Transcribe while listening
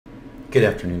Good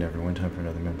afternoon, everyone. Time for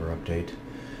another member update.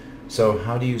 So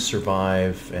how do you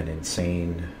survive an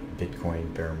insane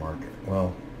Bitcoin bear market?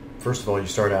 Well, first of all, you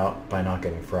start out by not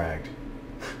getting fragged.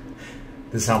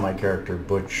 This is how my character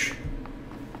Butch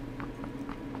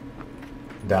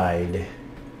died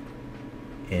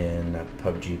in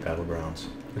PUBG Battlegrounds,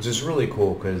 which is really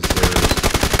cool because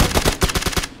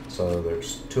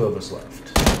there's two of us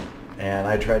left, and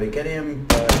I tried to get him,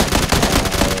 but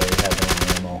I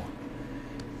had no ammo.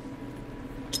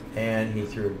 And he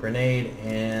threw a grenade,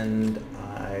 and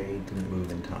I didn't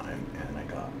move in time, and I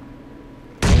got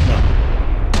no.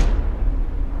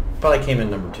 But I came in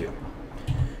number 2.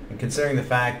 And considering the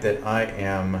fact that I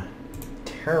am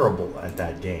terrible at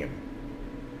that game,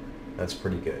 that's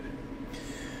pretty good.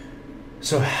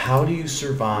 So how do you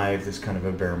survive this kind of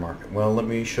a bear market? Well, let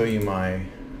me show you my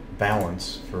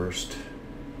balance first.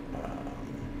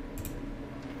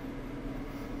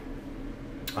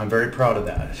 I'm very proud of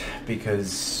that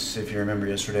because if you remember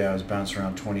yesterday I was bouncing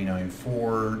around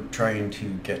 29.4 trying to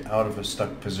get out of a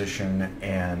stuck position,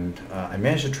 and I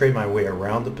managed to trade my way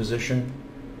around the position,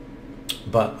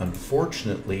 but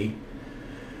unfortunately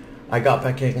I got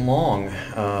back in long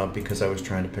because I was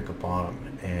trying to pick a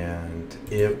bottom, and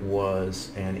it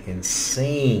was an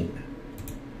insane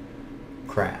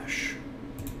crash.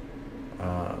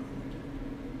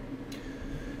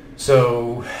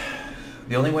 So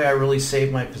the only way I really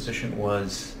saved my position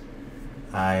was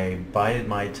I bided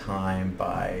my time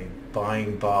by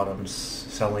buying bottoms,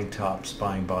 selling tops,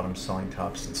 buying bottoms, selling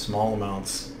tops in small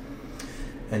amounts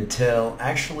until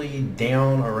actually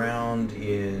down around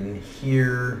in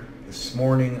here this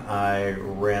morning I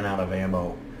ran out of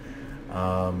ammo.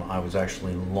 I was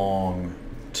actually long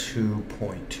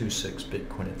 2.26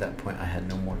 Bitcoin at that point. I had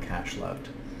no more cash left.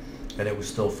 And it was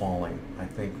still falling. I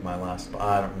think my last,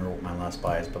 I don't remember what my last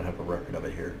buy is, but I have a record of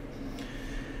it here.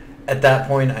 At that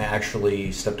point, I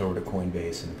actually stepped over to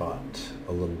Coinbase and bought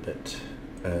a little bit.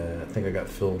 I think I got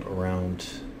filled around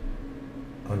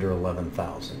under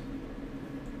 11,000.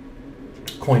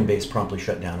 Coinbase promptly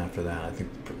shut down after that. I think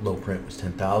low print was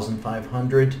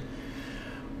 10,500,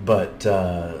 but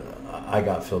I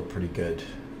got filled pretty good.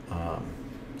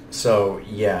 So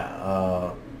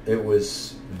yeah, it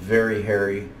was very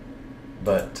hairy,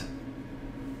 but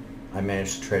I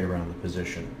managed to trade around the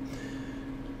position.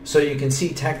 So you can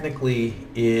see technically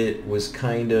it was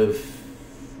kind of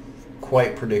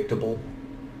quite predictable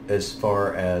as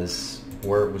far as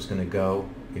where it was going to go.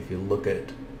 If you look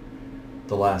at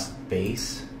the last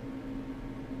base,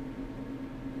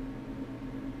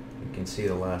 you can see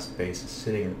the last base is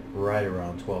sitting right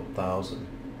around 12,000.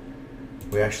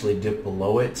 We actually dipped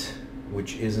below it,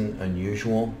 which isn't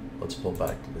unusual. Let's pull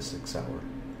back to the 6 hour.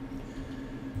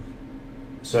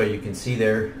 So you can see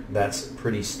there, that's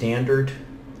pretty standard.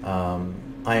 I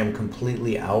am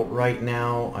completely out right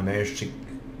now. I managed to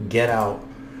get out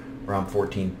around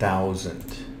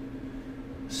 14,000.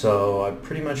 So I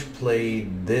pretty much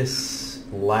played this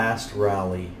last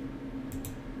rally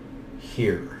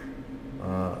here.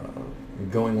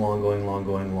 Going long, going long,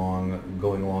 going long,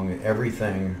 going long,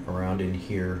 everything around in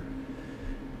here.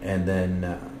 And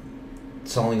then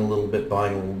selling a little bit,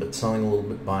 buying a little bit, selling a little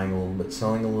bit, buying a little bit,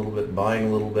 selling a little bit, buying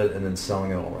a little bit, and then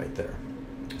selling it all right there.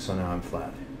 So now I'm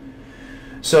flat.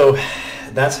 So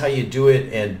that's how you do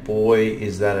it, and boy,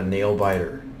 is that a nail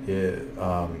biter.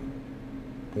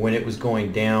 When it was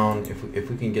going down, if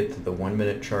we can get to the 1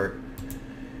 minute chart,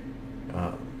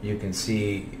 you can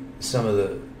see some of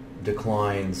the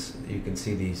declines. You can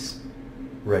see these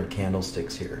red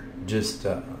candlesticks here, just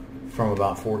from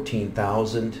about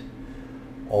 14,000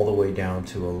 all the way down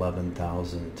to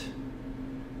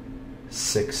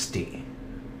 11,060,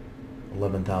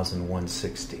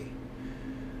 11,160.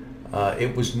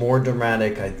 It was more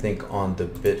dramatic, I think, on the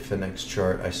Bitfinex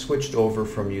chart. I switched over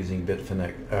from using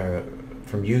Bitfinex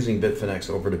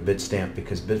over to Bitstamp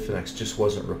because Bitfinex just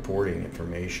wasn't reporting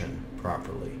information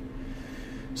properly.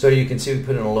 So you can see we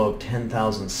put in a low of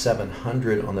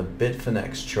 10,700 on the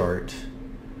Bitfinex chart.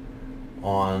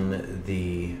 On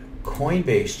the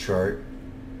Coinbase chart,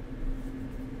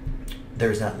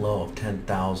 there's that low of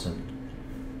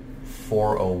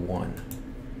 10,401.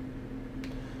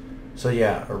 So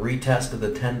yeah, a retest of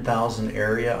the 10,000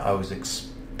 area. I was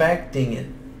expecting it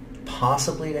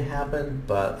possibly to happen,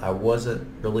 but I wasn't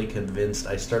really convinced.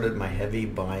 I started my heavy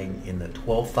buying in the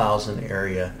 12,000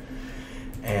 area,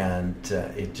 and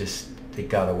it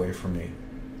got away from me.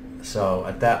 So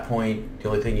at that point, the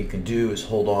only thing you can do is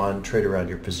hold on, trade around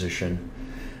your position.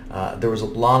 There was a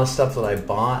lot of stuff that I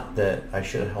bought that I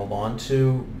should have held on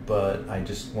to, but I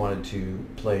just wanted to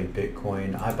play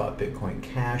Bitcoin. I bought Bitcoin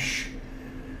Cash,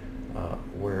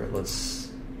 where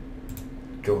let's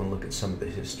go and look at some of the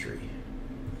history.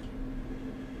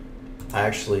 I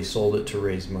actually sold it to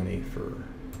raise money for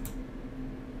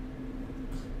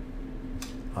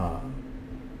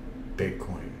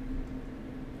Bitcoin.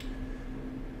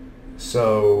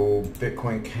 So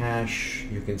Bitcoin Cash,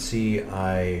 you can see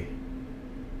I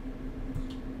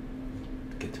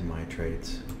get to my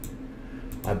trades.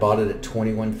 I bought it at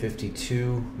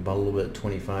 21.52, bought a little bit at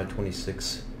 25,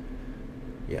 26.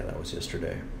 Yeah, that was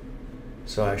yesterday.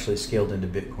 So I actually scaled into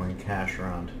Bitcoin Cash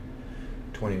around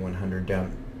 2100,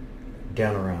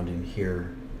 down around in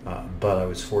here, but I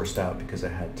was forced out because I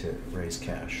had to raise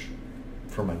cash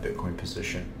for my Bitcoin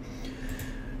position.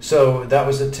 So that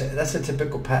was that's a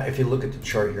typical if you look at the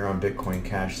chart here on Bitcoin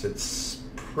Cash, that's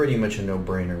pretty much a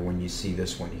no-brainer when you see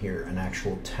this one here, an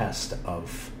actual test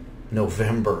of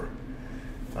November.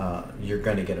 You're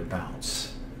going to get a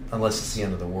bounce unless it's the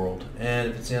end of the world,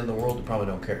 and if it's the end of the world, you probably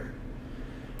don't care.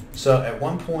 So at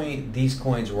one point, these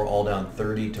coins were all down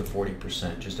 30 to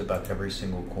 40%. Just about every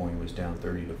single coin was down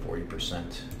 30 to 40%.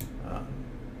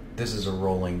 This is a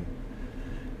rolling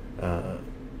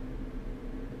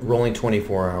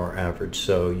 24-hour average,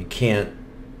 so you can't.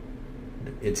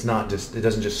 It's not just. It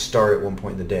doesn't just start at one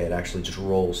point in the day. It actually just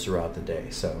rolls throughout the day.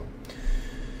 So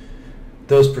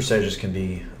those percentages can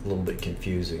be a little bit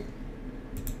confusing.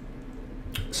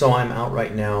 So I'm out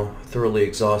right now, thoroughly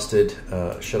exhausted.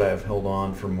 Should I have held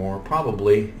on for more?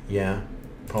 Probably, yeah.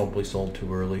 Probably sold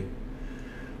too early.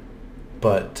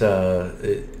 But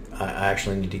I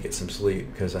actually need to get some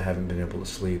sleep because I haven't been able to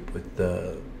sleep with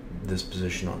this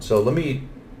position on. So let me,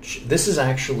 this is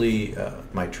actually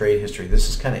my trade history. This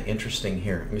is kind of interesting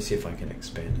here. Let me see if I can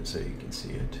expand it so you can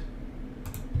see it.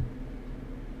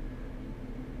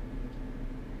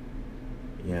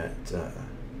 Yeah,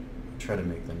 try to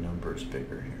make the numbers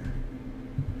bigger here.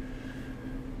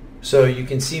 So you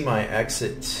can see my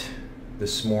exit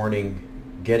this morning,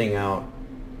 getting out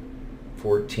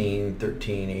 14,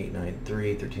 13,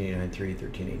 893, 13, 893,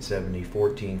 13, 870,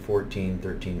 14, 14,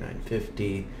 13,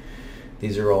 950.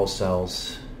 These are all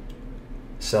sells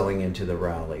selling into the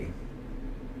rally.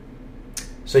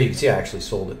 So you can see I actually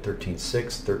sold at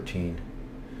 13.6,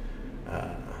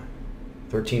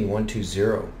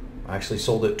 13.120. I actually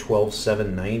sold at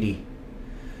 12.790.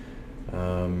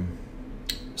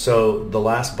 So the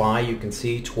last buy you can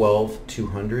see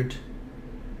 12.200,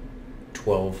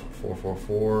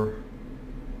 12.444.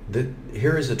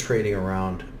 Here is a trading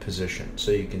around position. So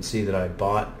you can see that I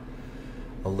bought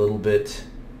a little bit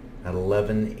at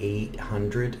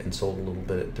 11,800 and sold a little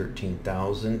bit at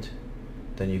 13,000.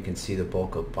 Then you can see the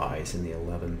bulk of buys in the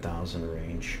 11,000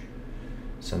 range,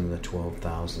 some of the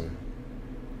 12,000.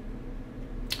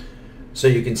 So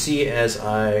you can see as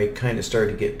I kind of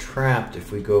started to get trapped,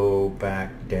 if we go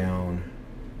back down,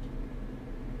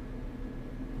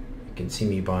 you can see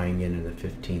me buying in the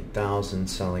 15,000,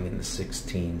 selling in the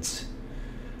 16s,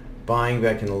 buying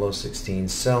back in the low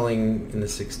 16s, selling in the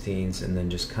 16s, and then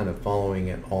just kind of following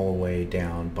it all the way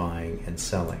down, buying and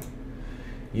selling.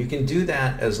 You can do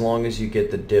that as long as you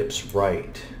get the dips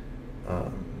right.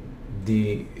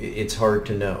 It's hard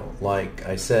to know. Like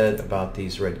I said about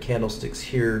these red candlesticks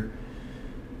here,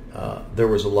 there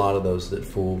was a lot of those that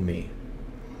fooled me.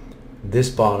 This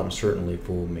bottom certainly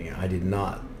fooled me. I did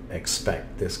not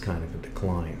expect this kind of a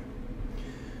decline.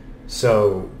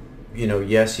 So, you know,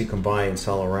 yes, you can buy and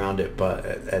sell around it, but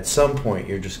at some point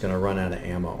you're just going to run out of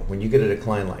ammo. When you get a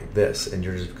decline like this and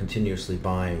you're just continuously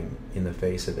buying in the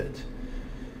face of it,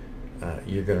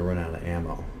 you're going to run out of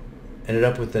ammo. Ended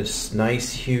up with this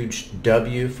nice huge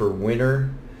W for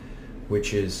winter,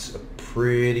 which is a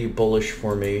pretty bullish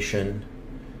formation,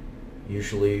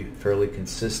 usually fairly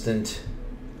consistent.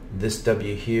 This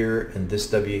W here and this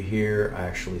W here, I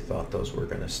actually thought those were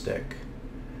going to stick,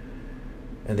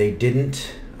 and they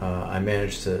didn't. I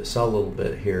managed to sell a little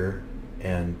bit here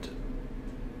and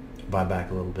buy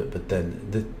back a little bit, but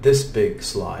then this big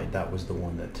slide, that was the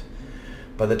one that,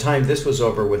 by the time this was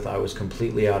over with, I was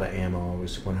completely out of ammo. I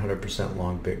was 100%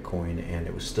 long Bitcoin, and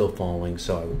it was still falling,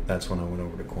 so that's when I went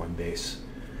over to Coinbase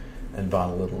and bought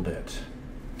a little bit.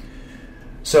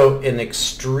 So an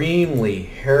extremely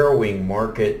harrowing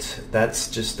market. That's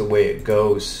just the way it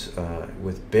goes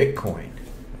with Bitcoin.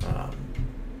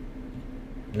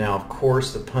 Now, of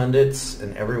course, the pundits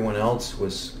and everyone else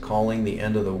was calling the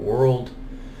end of the world,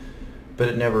 but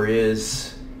it never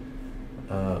is.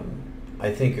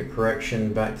 I think a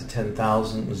correction back to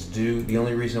 10,000 was due. The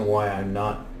only reason why I'm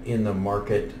not in the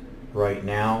market right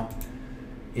now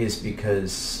is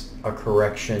because a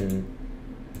correction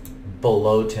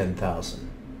below 10,000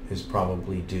 is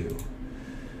probably due.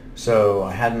 So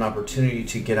I had an opportunity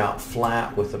to get out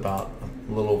flat with about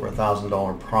a little over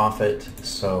 $1,000 profit.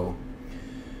 So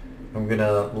I'm going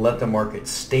to let the market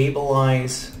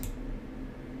stabilize,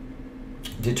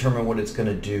 determine what it's going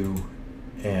to do,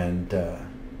 and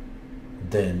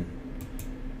then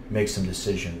make some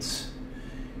decisions.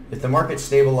 If the market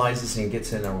stabilizes and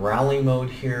gets in a rally mode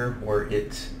here where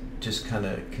it just kind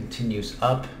of continues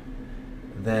up,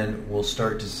 then we'll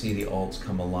start to see the alts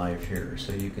come alive here.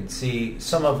 So you can see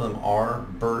some of them are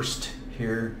burst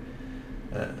here.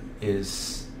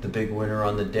 Is the big winner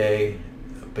on the day,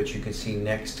 but you can see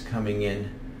Next coming in,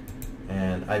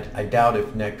 and I doubt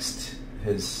if Next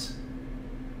has,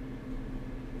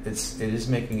 it is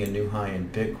making a new high in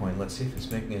Bitcoin. Let's see if it's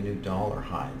making a new dollar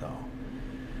high though,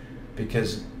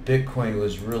 because Bitcoin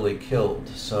was really killed.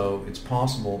 So it's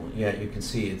possible, yeah, you can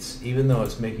see it's, even though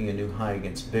it's making a new high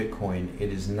against Bitcoin,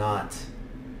 it is not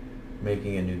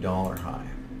making a new dollar high.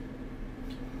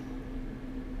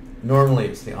 Normally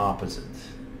it's the opposite.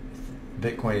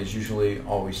 Bitcoin is usually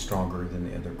always stronger than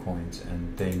the other coins,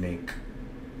 and they make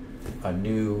a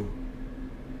new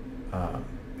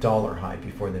dollar high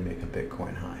before they make a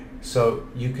Bitcoin high. So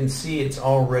you can see it's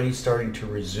already starting to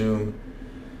resume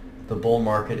the bull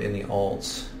market in the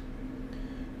alts.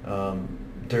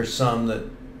 There's some that,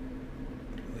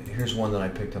 here's one that I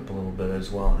picked up a little bit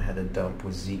as well, and had a dump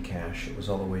with Zcash. It was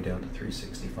all the way down to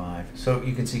 365. So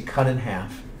you can see cut in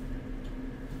half.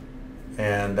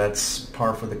 And that's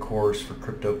par for the course for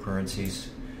cryptocurrencies.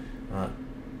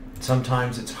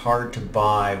 Sometimes it's hard to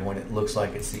buy when it looks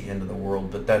like it's the end of the world,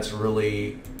 but that's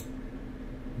really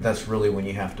when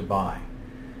you have to buy.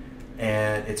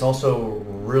 And it's also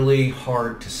really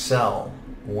hard to sell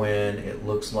when it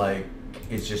looks like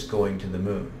it's just going to the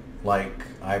moon. Like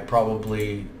I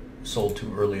probably sold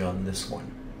too early on this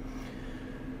one.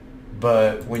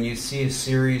 But when you see a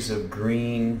series of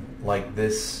green like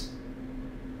this,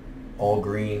 all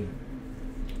green,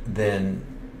 then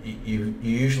you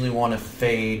usually want to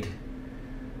fade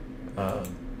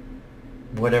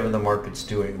whatever the market's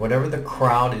doing. Whatever the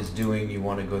crowd is doing, you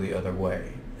want to go the other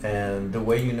way. And the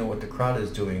way you know what the crowd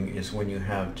is doing is when you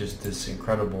have just this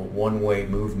incredible one-way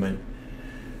movement,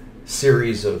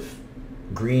 series of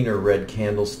green or red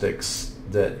candlesticks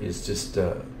that is just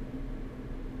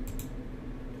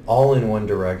all in one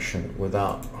direction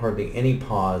without hardly any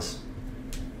pause.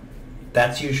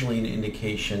 That's usually an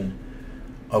indication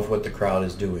of what the crowd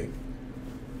is doing.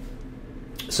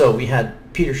 So we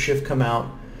had Peter Schiff come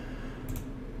out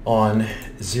on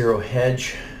Zero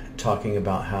Hedge talking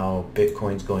about how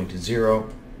Bitcoin's going to zero.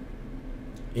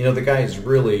 You know, the guy is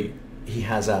really, he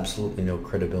has absolutely no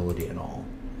credibility at all.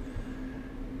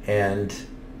 And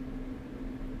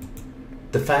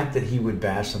the fact that he would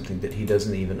bash something that he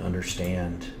doesn't even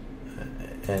understand,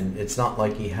 and it's not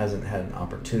like he hasn't had an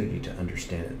opportunity to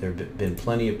understand it. There have been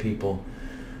plenty of people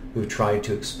who've tried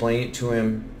to explain it to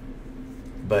him,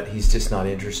 but he's just not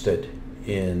interested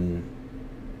in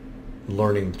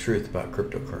learning the truth about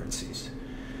cryptocurrencies.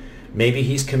 Maybe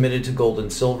he's committed to gold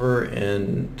and silver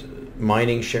and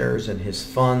mining shares in his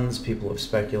funds. People have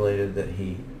speculated that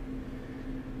he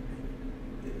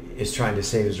is trying to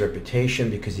save his reputation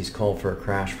because he's called for a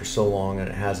crash for so long and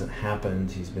it hasn't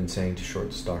happened. He's been saying to short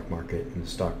the stock market, and the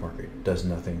stock market does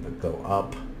nothing but go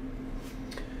up.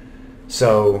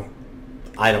 So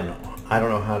I don't know. I don't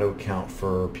know how to account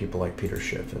for people like Peter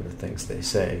Schiff and the things they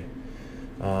say.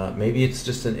 Maybe it's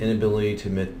just an inability to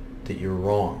admit that you're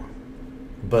wrong.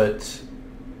 But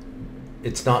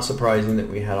it's not surprising that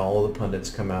we had all the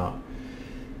pundits come out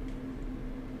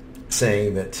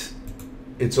saying that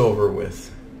it's over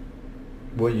with.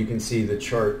 Well, you can see the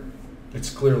chart,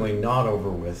 it's clearly not over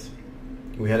with.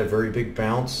 We had a very big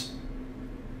bounce.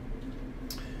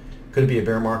 Could it be a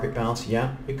bear market bounce?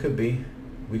 Yeah, it could be.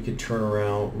 We could turn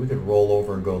around, we could roll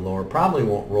over and go lower. Probably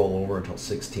won't roll over until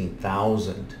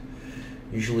 16,000.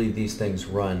 Usually these things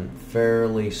run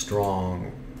fairly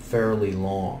strong, fairly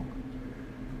long.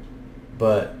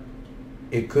 But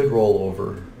it could roll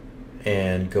over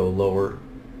and go lower.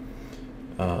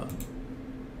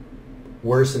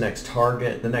 Where's the next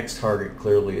target? The next target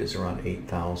clearly is around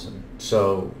 8,000.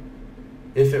 So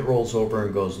if it rolls over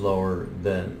and goes lower,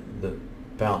 then the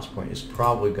bounce point is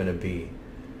probably going to be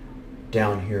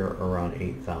down here around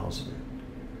 8,000.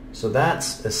 So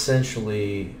that's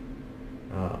essentially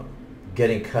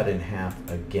getting cut in half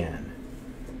again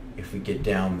if we get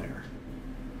down there.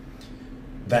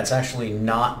 That's actually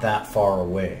not that far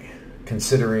away,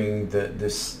 considering that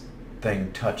this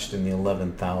thing touched in the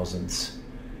 11,000s.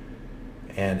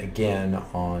 And again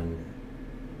on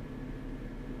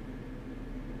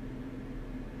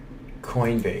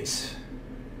Coinbase,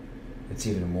 it's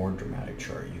even a more dramatic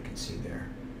chart you can see there.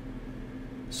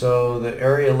 So the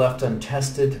area left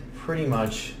untested pretty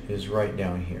much is right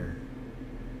down here.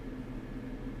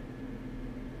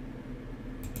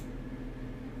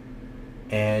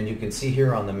 And you can see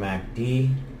here on the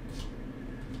MACD,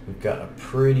 we've got a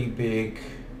pretty big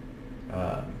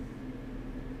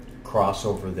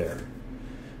crossover there.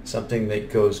 Something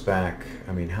that goes back,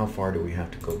 I mean, how far do we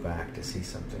have to go back to see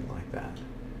something like that?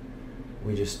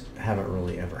 We just haven't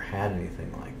really ever had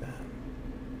anything like that.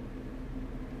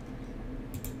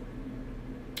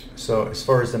 So as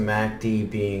far as the MACD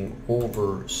being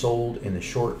oversold in the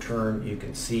short term, you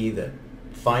can see that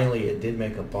finally it did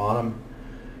make a bottom.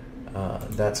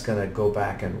 That's going to go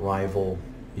back and rival,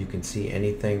 you can see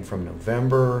anything from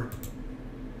November.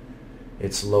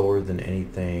 It's lower than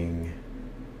anything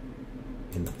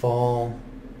in the fall.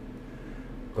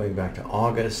 Going back to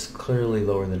August, clearly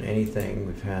lower than anything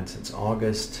we've had since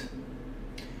August.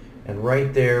 And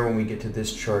right there, when we get to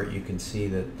this chart, you can see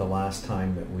that the last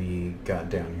time that we got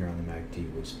down here on the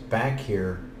MACD was back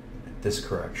here at this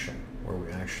correction, where we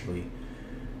actually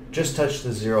just touched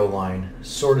the zero line,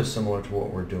 sort of similar to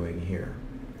what we're doing here.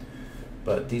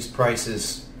 But these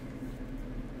prices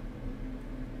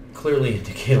clearly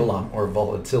indicate a lot more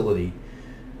volatility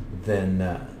than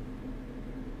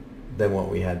what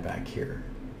we had back here.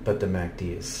 But the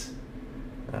MACD is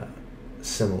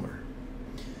similar.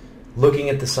 Looking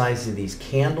at the size of these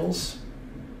candles,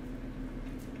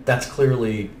 that's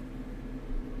clearly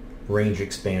range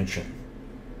expansion.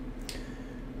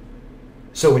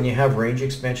 So when you have range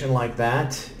expansion like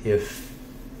that, if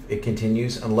it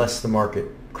continues, unless the market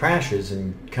crashes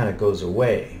and kind of goes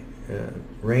away,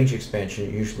 range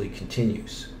expansion usually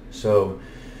continues. So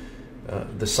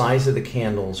the size of the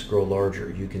candles grow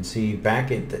larger. You can see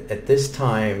back at this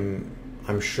time,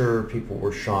 I'm sure people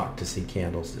were shocked to see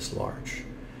candles this large,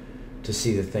 to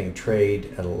see the thing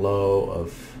trade at a low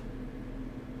of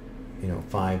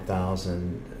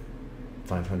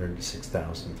 5,500 to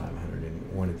 6,500 in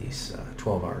one of these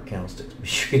 12-hour candlesticks.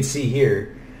 But you can see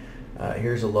here,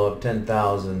 here's a low of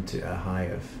 10,000 to a high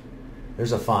of,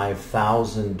 there's a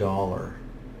 $5,000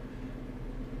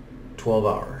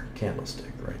 12-hour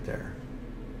candlestick right there.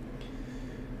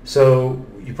 So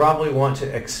you probably want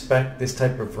to expect this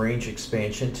type of range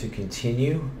expansion to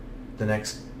continue. The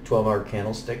next 12-hour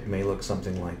candlestick may look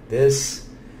something like this.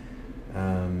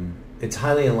 It's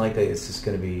highly unlikely it's just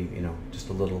going to be, just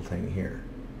a little thing here.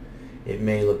 It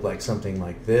may look like something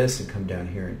like this and come down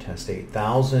here and test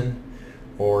 8,000,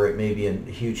 or it may be a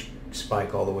huge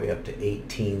spike all the way up to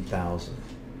 18,000.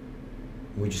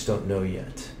 We just don't know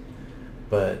yet.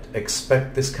 But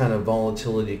expect this kind of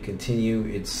volatility to continue.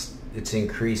 It's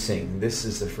increasing. This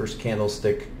is the first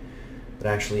candlestick that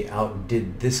actually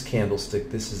outdid this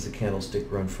candlestick. This is the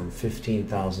candlestick run from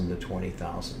 15,000 to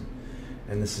 20,000.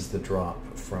 And this is the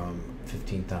drop from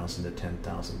 15,000 to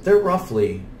 10,000. They're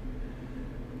roughly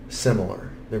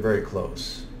similar. They're very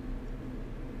close.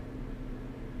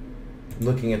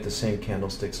 Looking at the same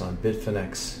candlesticks on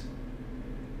Bitfinex,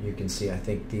 you can see I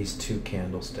think these two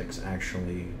candlesticks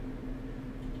actually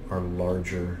are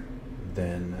larger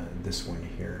than this one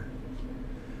here.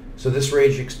 So this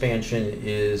range expansion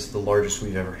is the largest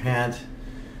we've ever had.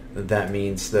 That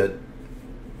means that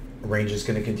range is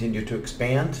going to continue to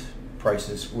expand.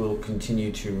 Prices will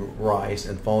continue to rise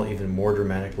and fall even more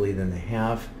dramatically than they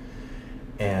have.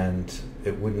 And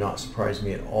it would not surprise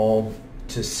me at all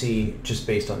to see, just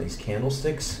based on these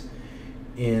candlesticks,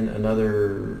 in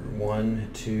another 1,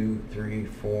 2, 3,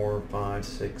 4, 5,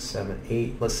 6, 7,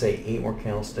 8, let's say 8 more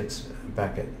candlesticks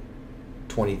back at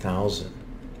 20,000.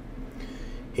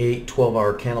 8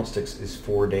 12-hour candlesticks is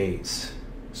 4 days.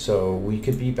 So we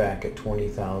could be back at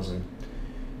 20,000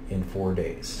 in 4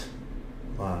 days.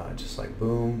 Just like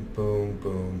boom, boom,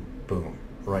 boom, boom,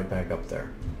 right back up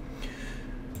there.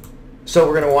 So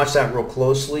we're going to watch that real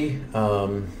closely.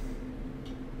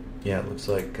 Yeah, it looks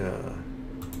like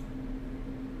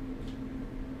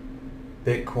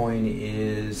Bitcoin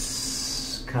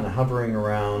is kind of hovering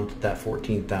around that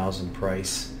 14,000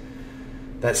 price.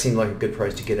 That seemed like a good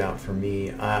price to get out for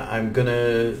me. I'm going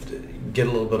to get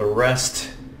a little bit of rest,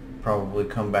 probably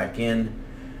come back in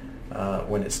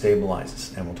when it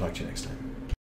stabilizes, and we'll talk to you next time.